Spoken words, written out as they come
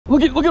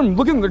Look at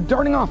them, they're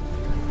darting off.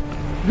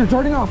 They're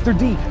darting off, they're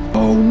deep.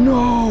 Oh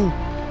no,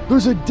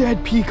 there's a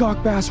dead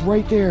peacock bass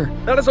right there.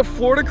 That is a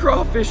Florida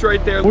crawfish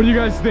right there. What do you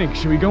guys think?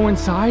 Should we go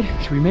inside?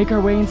 Should we make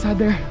our way inside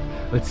there?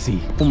 Let's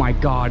see. Oh my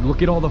God,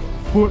 look at all the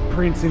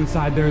footprints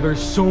inside there.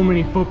 There's so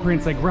many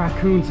footprints like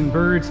raccoons and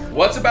birds.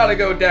 What's about to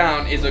go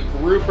down is a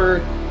grouper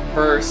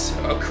versus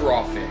a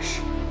crawfish.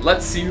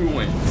 Let's see who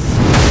wins.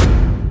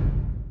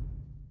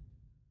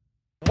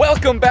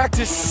 Welcome back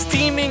to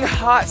steaming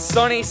hot,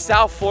 sunny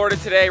South Florida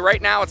today.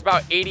 Right now it's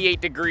about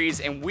 88 degrees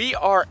and we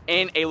are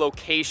in a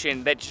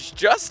location that's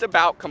just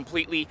about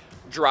completely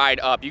dried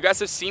up. You guys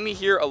have seen me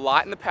here a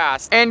lot in the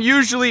past, and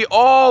usually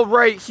all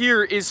right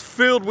here is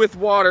filled with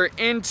water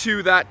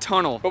into that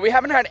tunnel. But we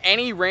haven't had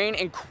any rain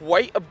in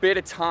quite a bit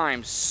of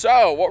time.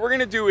 So what we're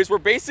gonna do is we're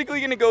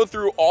basically gonna go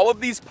through all of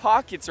these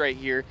pockets right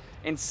here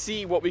and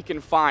see what we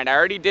can find. I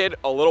already did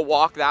a little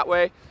walk that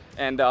way,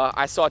 and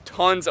I saw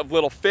tons of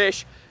little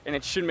fish, and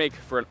it should make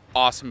for an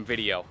awesome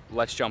video.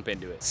 Let's jump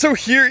into it. So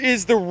here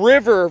is the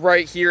river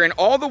right here, and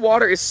all the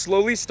water is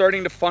slowly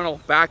starting to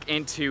funnel back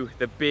into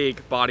the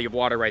big body of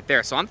water right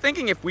there. So I'm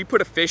thinking if we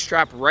put a fish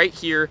trap right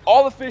here,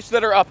 all the fish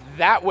that are up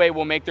that way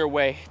will make their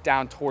way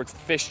down towards the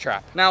fish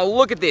trap. Now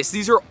look at this.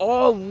 These are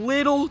all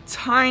little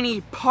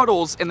tiny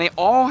puddles, and they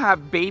all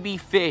have baby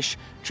fish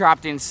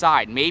trapped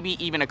inside,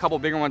 maybe even a couple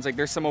bigger ones, like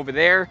there's some over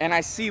there, and I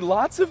see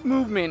lots of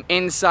movement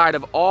inside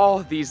of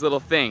all these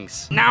little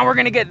things. Now we're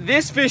gonna get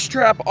this fish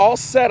trap all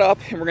set up,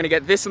 and we're gonna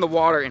get this in the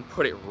water and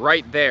put it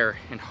right there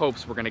in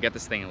hopes we're gonna get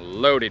this thing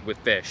loaded with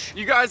fish.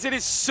 You guys, it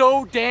is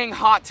so dang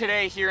hot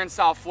today here in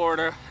South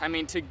Florida. I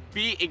mean, to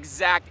be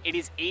exact, it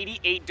is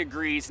 88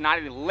 degrees,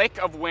 not a lick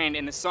of wind,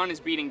 and the sun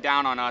is beating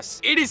down on us.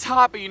 It is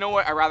hot, but you know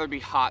what? I'd rather be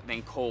hot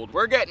than cold.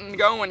 We're getting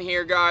going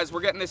here, guys. We're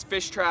getting this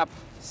fish trap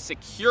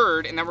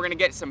secured, and then we're gonna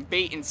get some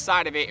bait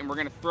inside of it, and we're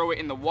gonna throw it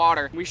in the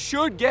water. We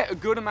should get a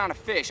good amount of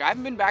fish. I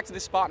haven't been back to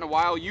this spot in a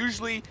while.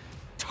 Usually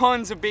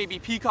tons of baby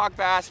peacock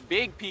bass,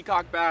 big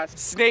peacock bass,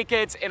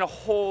 snakeheads, and a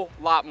whole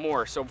lot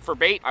more. So for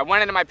bait, I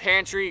went into my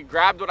pantry,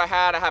 grabbed what I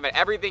had. I have an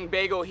everything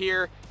bagel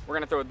here. We're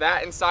gonna throw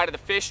that inside of the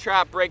fish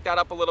trap, break that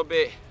up a little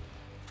bit,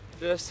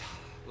 just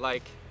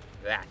like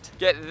that.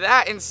 Get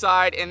that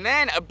inside, and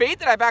then a bait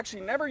that I've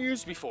actually never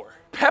used before.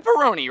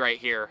 Pepperoni right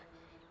here.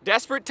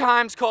 Desperate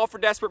times call for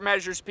desperate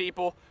measures,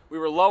 people. We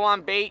were low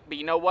on bait, but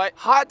you know what?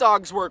 Hot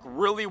dogs work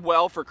really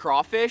well for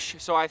crawfish,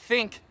 so I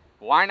think,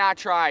 why not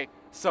try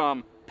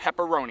some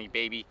pepperoni,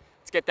 baby?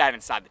 Let's get that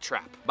inside the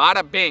trap.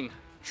 Bada bing,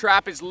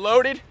 trap is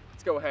loaded.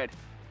 Let's go ahead,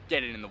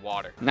 get it in the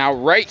water. Now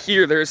right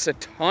here, there's a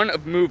ton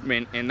of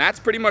movement, and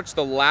that's pretty much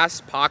the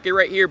last pocket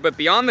right here, but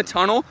beyond the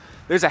tunnel,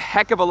 there's a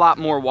heck of a lot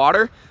more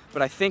water,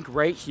 but I think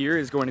right here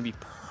is going to be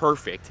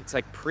perfect. It's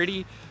like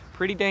pretty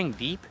dang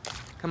deep.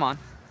 Come on.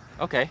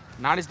 Okay,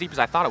 not as deep as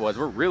I thought it was.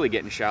 We're really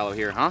getting shallow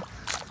here, huh?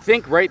 I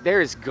think right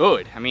there is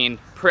good. I mean,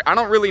 I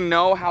don't really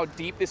know how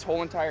deep this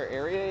whole entire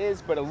area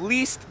is, but at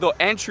least the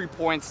entry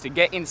points to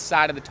get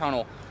inside of the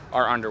tunnel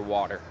are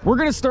underwater. We're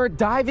gonna start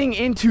diving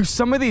into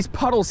some of these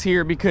puddles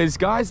here because,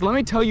 guys, let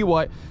me tell you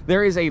what,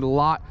 there is a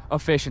lot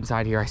of fish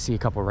inside here. I see a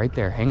couple right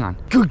there. Hang on.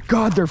 Good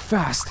God, they're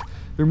fast.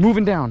 They're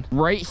moving down.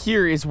 Right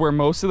here is where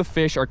most of the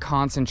fish are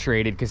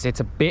concentrated because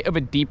it's a bit of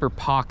a deeper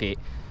pocket.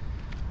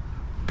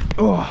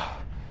 Oh.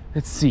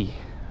 Let's see.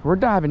 We're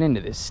diving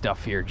into this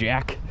stuff here,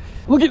 Jack.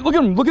 Look at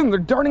them, they're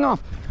darting off.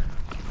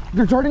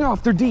 They're darting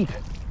off, they're deep.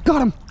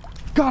 Got him,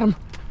 got him,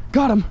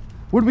 got him.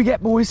 What did we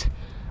get, boys?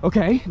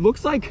 Okay,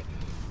 looks like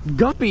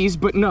guppies,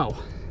 but no.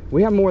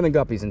 We have more than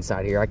guppies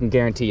inside here, I can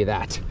guarantee you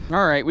that.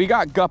 All right, we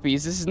got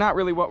guppies. This is not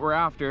really what we're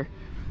after.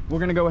 We're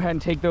gonna go ahead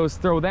and take those,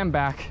 throw them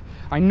back.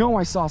 I know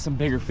I saw some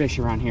bigger fish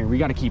around here. We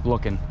gotta keep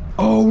looking.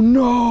 Oh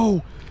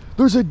no,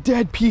 there's a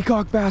dead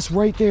peacock bass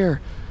right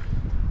there.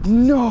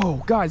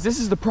 No, guys, this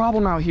is the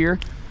problem out here.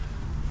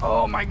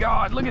 Oh my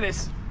God, look at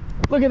this.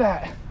 Look at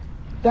that.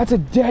 That's a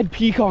dead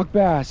peacock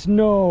bass.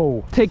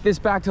 No. Take this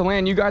back to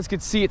land. You guys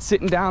could see it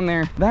sitting down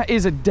there. That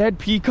is a dead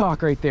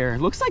peacock right there.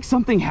 Looks like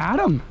something had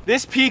him.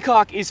 This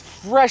peacock is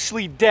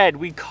freshly dead.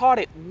 We caught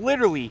it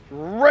literally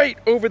right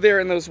over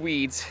there in those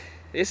weeds.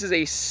 This is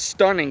a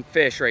stunning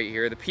fish right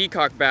here. The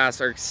peacock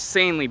bass are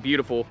insanely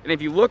beautiful. And if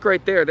you look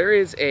right there, there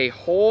is a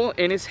hole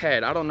in his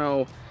head. I don't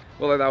know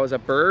whether that was a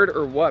bird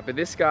or what, but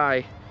this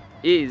guy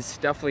is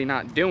definitely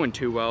not doing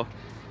too well.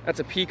 That's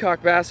a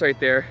peacock bass right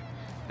there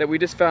that we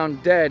just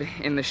found dead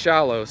in the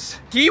shallows.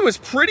 He was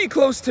pretty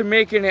close to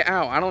making it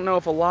out. I don't know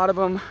if a lot of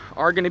them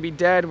are gonna be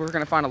dead. We're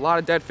gonna find a lot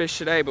of dead fish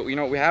today, but you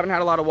know, we haven't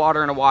had a lot of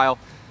water in a while.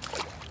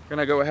 We're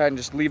gonna go ahead and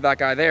just leave that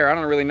guy there. I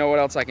don't really know what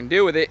else I can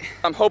do with it.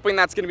 I'm hoping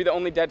that's gonna be the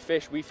only dead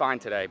fish we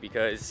find today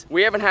because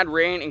we haven't had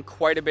rain in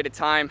quite a bit of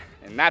time,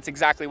 and that's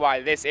exactly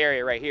why this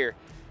area right here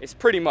is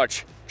pretty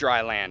much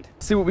dry land.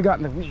 Let's see what we got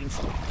in the weeds.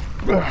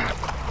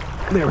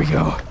 There we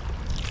go.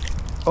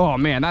 Oh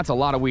man, that's a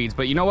lot of weeds,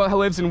 but you know what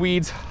lives in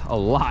weeds? A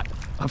lot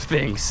of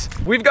things.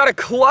 We've got a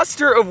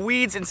cluster of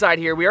weeds inside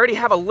here. We already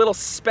have a little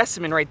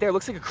specimen right there.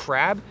 Looks like a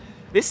crab.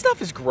 This stuff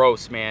is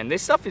gross, man.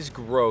 This stuff is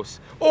gross.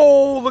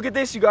 Oh, look at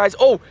this, you guys.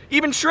 Oh,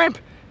 even shrimp,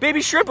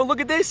 baby shrimp, but look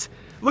at this.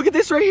 Look at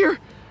this right here.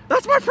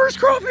 That's my first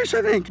crawfish,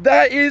 I think.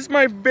 That is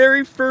my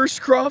very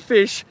first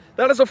crawfish.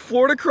 That is a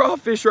Florida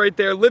crawfish right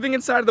there, living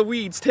inside of the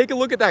weeds. Take a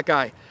look at that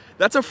guy.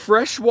 That's a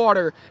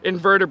freshwater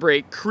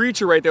invertebrate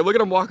creature right there. Look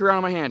at him walk around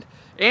on my hand.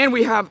 And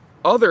we have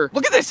look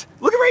at this.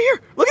 Look at right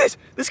here. Look at this.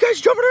 This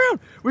guy's jumping around.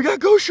 We got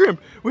ghost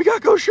shrimp. We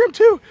got ghost shrimp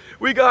too.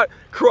 We got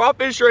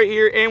crawfish right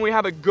here, and we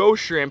have a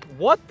ghost shrimp.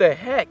 What the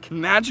heck?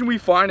 Imagine we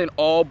find an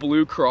all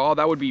blue crawl.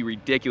 That would be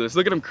ridiculous.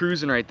 Look at him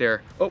cruising right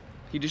there. Oh,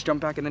 he just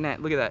jumped back in the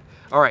net. Look at that.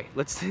 All right,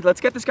 let's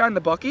get this guy in the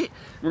bucket.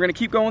 We're gonna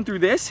keep going through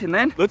this, and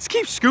then let's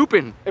keep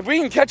scooping. If we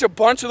can catch a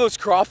bunch of those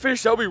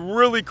crawfish, that would be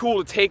really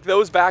cool to take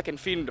those back and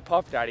feed them to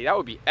Puff Daddy. That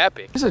would be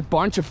epic. There's a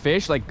bunch of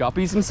fish, like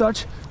guppies and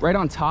such, right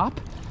on top,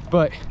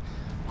 but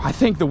I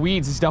think the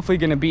weeds is definitely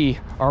gonna be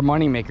our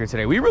money maker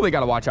today. We really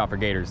gotta watch out for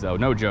gators though,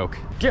 no joke.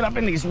 Get up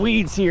in these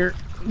weeds here.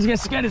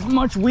 Just get as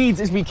much weeds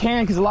as we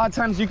can, because a lot of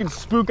times you can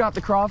spook out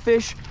the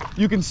crawfish.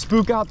 You can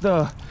spook out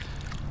the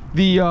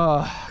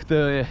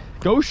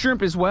ghost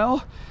shrimp as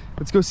well.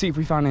 Let's go see if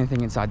we found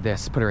anything inside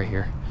this. Put it right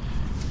here.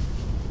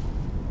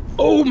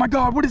 Oh my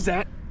God, what is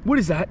that? What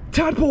is that?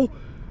 Tadpole,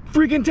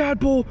 freaking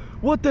tadpole.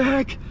 What the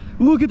heck?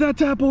 Look at that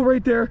tadpole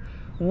right there.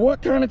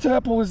 What kind of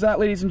tadpole is that,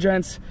 ladies and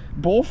gents?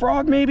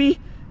 Bullfrog maybe?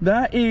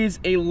 That is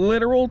a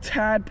literal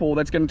tadpole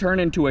that's gonna turn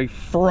into a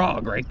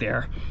frog right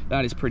there.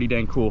 That is pretty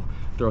dang cool.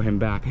 Throw him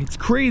back. It's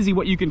crazy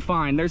what you can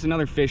find. There's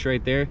another fish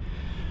right there.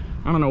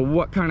 I don't know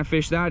what kind of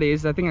fish that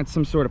is. I think that's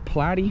some sort of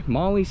platy,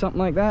 molly, something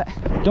like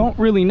that. Don't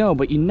really know,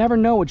 but you never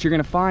know what you're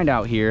gonna find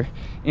out here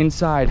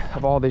inside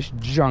of all this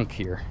junk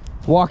here.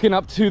 Walking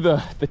up to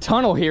the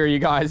tunnel here, you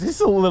guys, this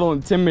is a little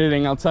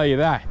intimidating, I'll tell you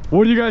that.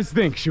 What do you guys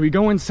think? Should we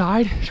go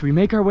inside? Should we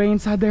make our way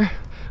inside there?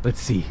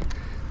 Let's see.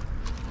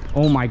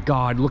 Oh my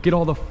God, look at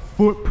all the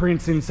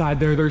footprints inside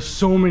there. There's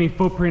so many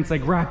footprints,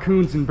 like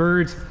raccoons and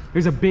birds.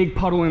 There's a big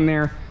puddle in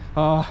there.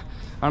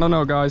 I don't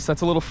know, guys,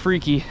 that's a little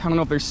freaky. I don't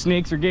know if there's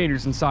snakes or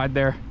gators inside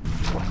there.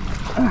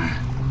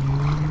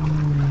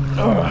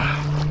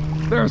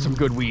 There are some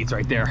good weeds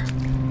right there.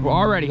 Well,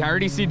 I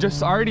already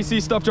see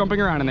stuff jumping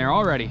around in there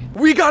already.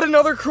 We got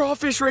another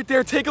crawfish right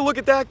there. Take a look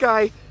at that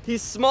guy.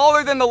 He's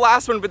smaller than the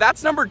last one, but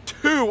that's number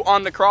 2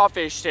 on the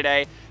crawfish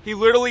today. He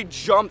literally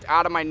jumped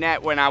out of my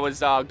net when I was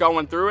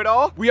going through it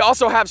all. We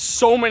also have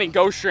so many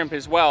ghost shrimp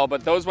as well,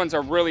 but those ones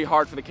are really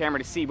hard for the camera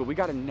to see, but we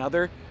got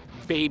another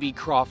baby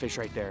crawfish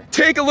right there.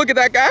 Take a look at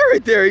that guy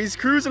right there. He's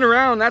cruising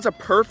around. That's a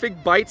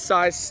perfect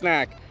bite-sized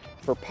snack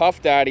for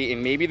Puff Daddy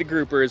and maybe the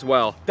grouper as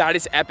well. That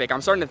is epic. I'm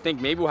starting to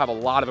think maybe we'll have a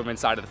lot of them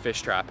inside of the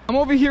fish trap. I'm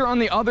over here on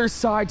the other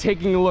side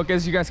taking a look.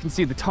 As you guys can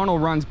see, the tunnel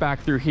runs back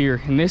through here,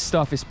 and this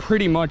stuff is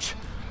pretty much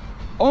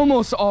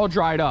almost all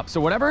dried up. So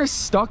whatever is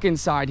stuck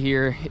inside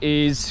here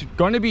is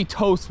going to be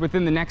toast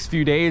within the next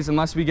few days,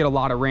 unless we get a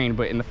lot of rain.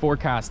 But in the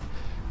forecast,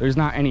 there's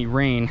not any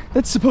rain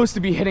that's supposed to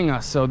be hitting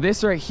us. So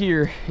this right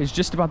here is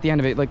just about the end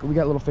of it. Like, we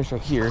got little fish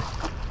right here.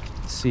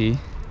 Let's see.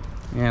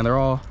 Yeah, they're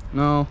all,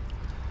 no,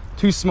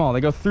 too small. They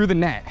go through the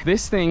net.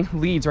 This thing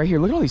leads right here.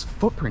 Look at all these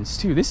footprints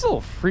too. This is a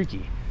little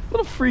freaky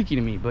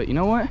to me, but you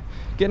know what?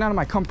 Getting out of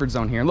my comfort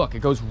zone here. Look, it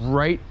goes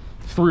right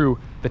through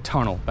the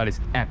tunnel. That is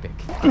epic.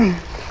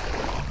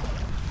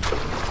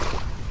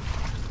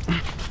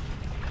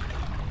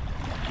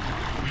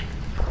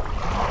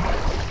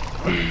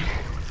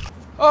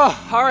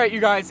 Oh, all right,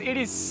 you guys, it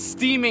is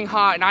steaming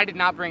hot, and I did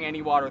not bring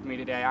any water with me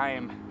today. I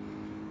am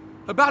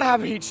about to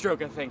have a heat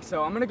stroke, I think.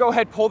 So I'm gonna go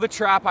ahead, pull the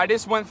trap. I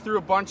just went through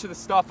a bunch of the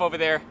stuff over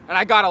there, and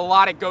I got a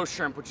lot of ghost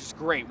shrimp, which is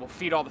great. We'll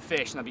feed all the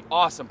fish, and that'd be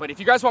awesome. But if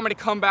you guys want me to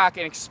come back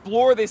and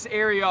explore this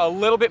area a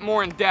little bit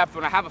more in depth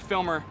when I have a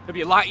filmer, it'll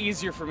be a lot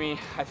easier for me.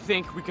 I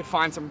think we could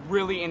find some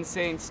really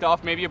insane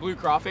stuff, maybe a blue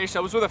crawfish.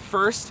 Those were the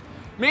first,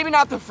 maybe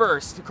not the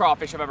first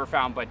crawfish I've ever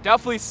found, but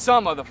definitely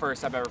some of the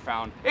first I've ever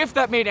found, if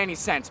that made any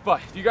sense.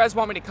 But if you guys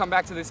want me to come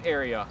back to this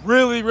area,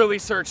 really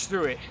search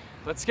through it,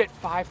 let's get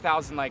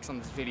 5,000 likes on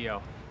this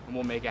video, and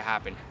we'll make it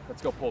happen.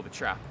 Let's go pull the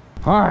trap.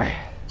 All right,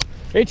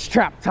 it's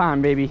trap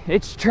time, baby.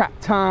 It's trap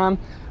time.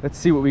 Let's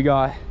see what we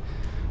got.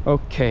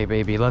 Okay,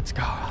 baby, let's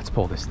go. Let's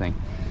pull this thing.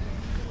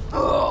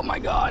 Oh my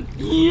God,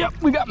 yep,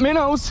 we got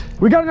minnows.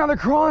 We got another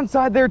crawl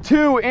inside there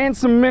too, and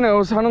some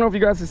minnows. I don't know if you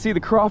guys can see the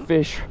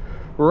crawfish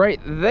right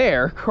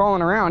there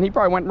crawling around. He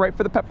probably went right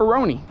for the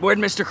pepperoni. Where'd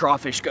Mr.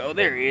 Crawfish go?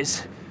 There he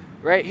is.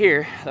 Right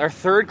here, our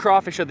third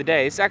crawfish of the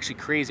day. It's actually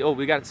crazy. Oh,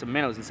 we got some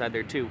minnows inside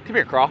there too. Come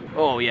here, crawl.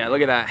 Oh yeah,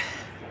 look at that.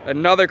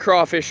 Another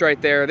crawfish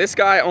right there. This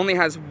guy only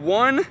has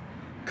 1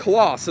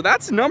 claw, so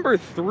that's number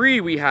 3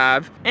 we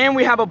have. And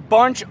we have a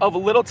bunch of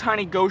little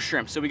tiny ghost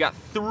shrimp. So we got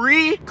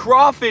 3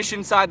 crawfish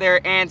inside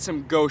there and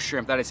some ghost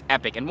shrimp. That is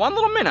epic. And 1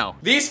 little minnow.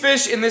 These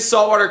fish in this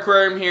saltwater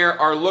aquarium here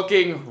are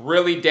looking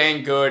really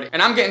dang good,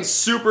 and I'm getting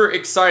super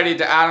excited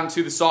to add them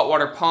to the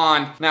saltwater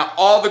pond. Now,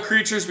 all the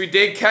creatures we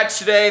did catch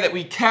today that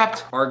we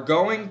kept are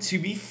going to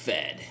be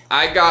fed.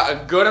 I got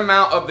a good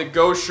amount of the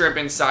ghost shrimp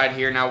inside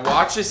here. Now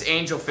watch this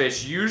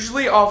angelfish.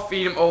 Usually I'll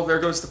feed him, oh, there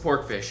goes the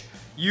porkfish.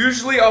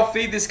 Usually I'll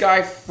feed this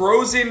guy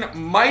frozen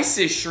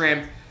mysis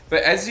shrimp,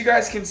 but as you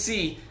guys can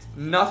see,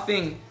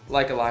 nothing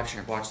like a live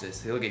shrimp. Watch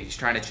this. Look at it, he's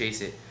trying to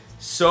chase it.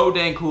 So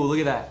dang cool. Look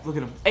at that. Look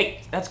at him.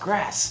 Hey, that's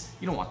grass.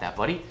 You don't want that,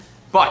 buddy.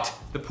 But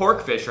the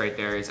pork fish right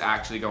there is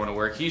actually going to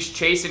work. He's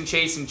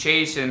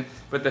chasing.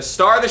 But the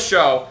star of the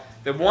show,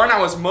 the one I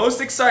was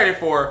most excited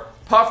for,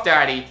 Puff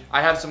Daddy,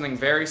 I have something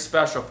very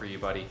special for you,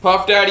 buddy.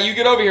 Puff Daddy, you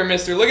get over here,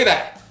 mister. Look at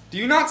that. Do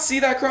you not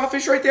see that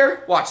crawfish right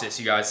there? Watch this,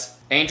 you guys.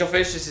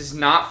 Angelfish, this is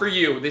not for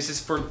you. This is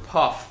for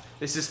Puff.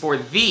 This is for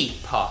the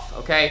Puff,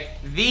 okay?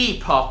 The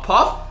Puff.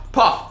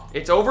 Puff.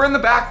 It's over in the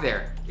back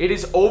there. It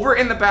is over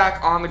in the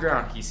back on the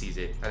ground. He sees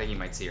it. I think he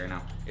might see it right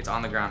now. It's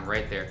on the ground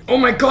right there. Oh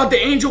my God, the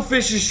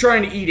angelfish is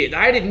trying to eat it.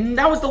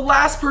 That was the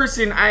last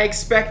person I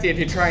expected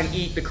to try and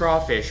eat the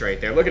crawfish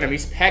right there. Look at him,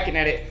 he's pecking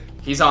at it.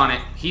 He's on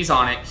it.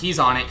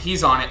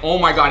 Oh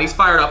my God, he's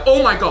fired up.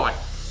 Oh my God.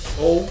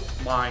 Oh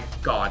my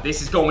God,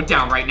 this is going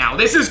down right now.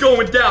 This is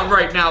going down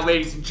right now,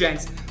 ladies and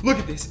gents. Look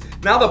at this.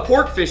 Now the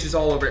pork fish is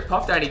all over it.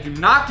 Puff Daddy, do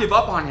not give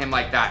up on him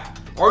like that.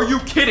 Are you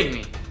kidding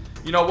me?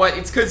 You know what?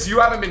 It's because you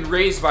haven't been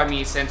raised by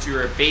me since you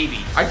were a baby.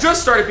 I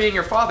just started being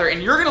your father,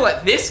 and you're gonna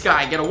let this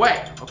guy get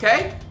away,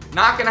 okay?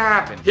 Not gonna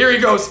happen. Here he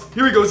goes.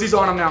 He's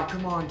on him now.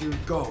 Come on,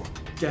 dude, go.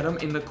 Get him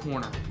in the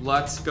corner.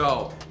 Let's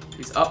go.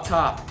 He's up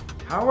top.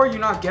 How are you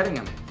not getting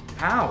him?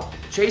 How?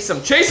 Chase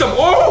him.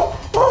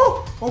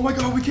 Oh my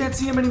God, we can't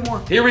see him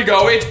anymore. Here we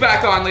go. It's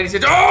back on, ladies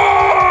and gentlemen.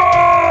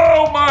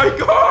 Oh my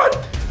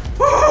God.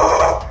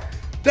 Oh,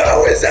 that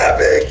was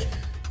epic.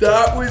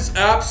 That was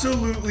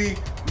absolutely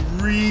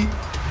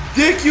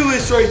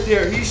ridiculous right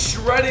there. He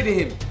shredded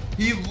him.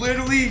 He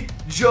literally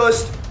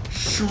just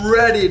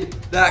shredded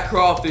that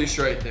crawfish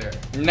right there.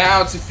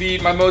 Now to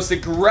feed my most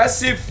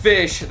aggressive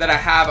fish that I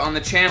have on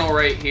the channel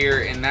right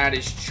here, and that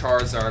is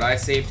Charizard. I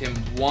saved him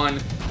one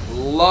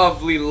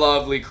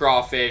lovely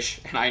crawfish,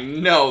 and I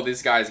know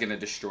this guy's gonna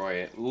destroy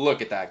it.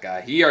 Look at that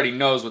guy. He already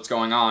knows what's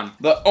going on.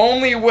 The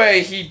only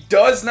way he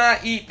does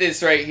not eat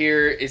this right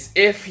here is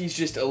if he's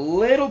just a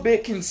little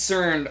bit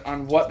concerned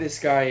on what this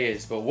guy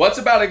is. But what's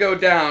about to go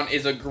down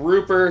is a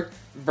grouper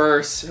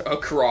versus a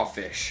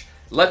crawfish.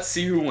 Let's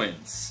see who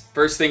wins.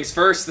 First things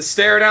first, the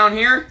stare down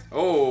here.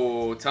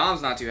 Oh,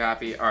 Tom's not too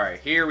happy. All right,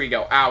 here we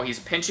go. Ow, he's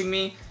pinching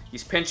me.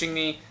 He's pinching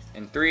me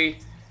in 3,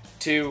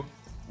 2,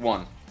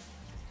 1.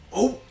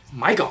 Oh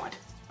my God.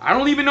 I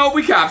don't even know if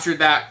we captured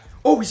that.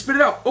 Oh, we spit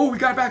it out. Oh, we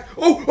got it back.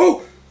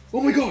 Oh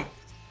my God.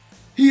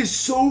 He is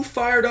so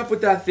fired up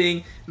with that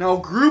thing. Now,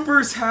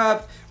 groupers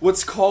have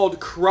what's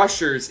called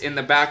crushers in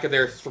the back of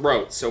their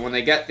throat. So when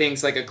they get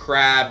things like a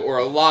crab or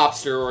a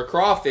lobster or a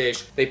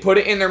crawfish, they put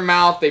it in their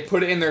mouth, they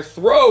put it in their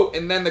throat,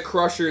 and then the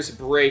crushers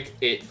break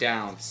it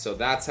down. So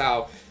that's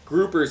how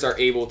groupers are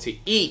able to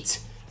eat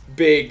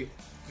big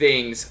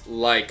things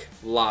like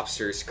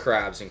lobsters,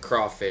 crabs, and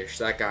crawfish.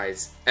 That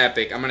guy's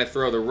epic. I'm gonna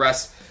throw the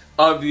rest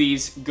of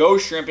these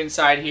ghost shrimp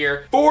inside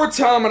here for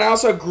Tom. And I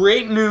also have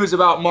great news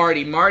about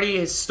Marty. Marty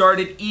has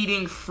started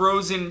eating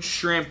frozen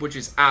shrimp, which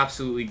is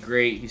absolutely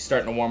great. He's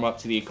starting to warm up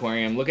to the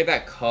aquarium. Look at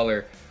that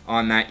color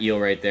on that eel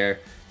right there.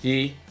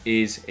 He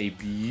is a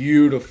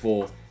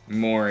beautiful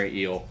moray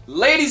eel.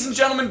 Ladies and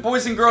gentlemen,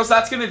 boys and girls,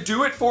 that's gonna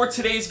do it for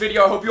today's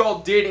video. I hope you all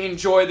did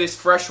enjoy this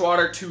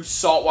freshwater to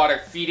saltwater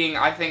feeding.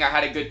 I think I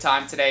had a good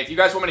time today. If you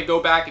guys want me to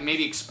go back and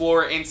maybe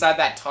explore inside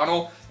that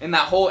tunnel in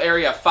that whole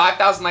area,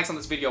 5,000 likes on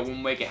this video will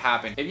make it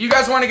happen. If you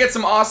guys want to get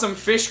some awesome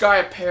Fish Guy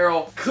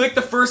apparel, click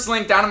the first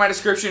link down in my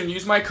description and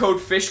use my code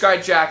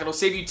FishGuyJack. It'll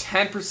save you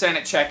 10%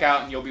 at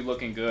checkout and you'll be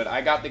looking good.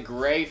 I got the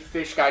gray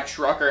Fish Guy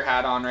trucker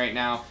hat on right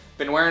now.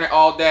 Been wearing it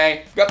all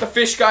day. Got the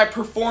Fish Guy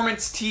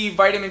Performance Tee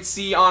Vitamin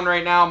C on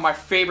right now, my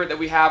favorite that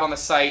we have on the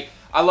site.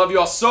 I love you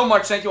all so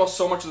much. Thank you all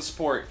so much for the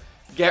support.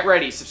 Get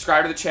ready,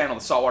 subscribe to the channel.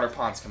 The saltwater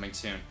pond's coming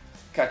soon.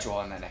 Catch you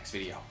all in that next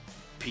video.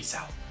 Peace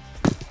out.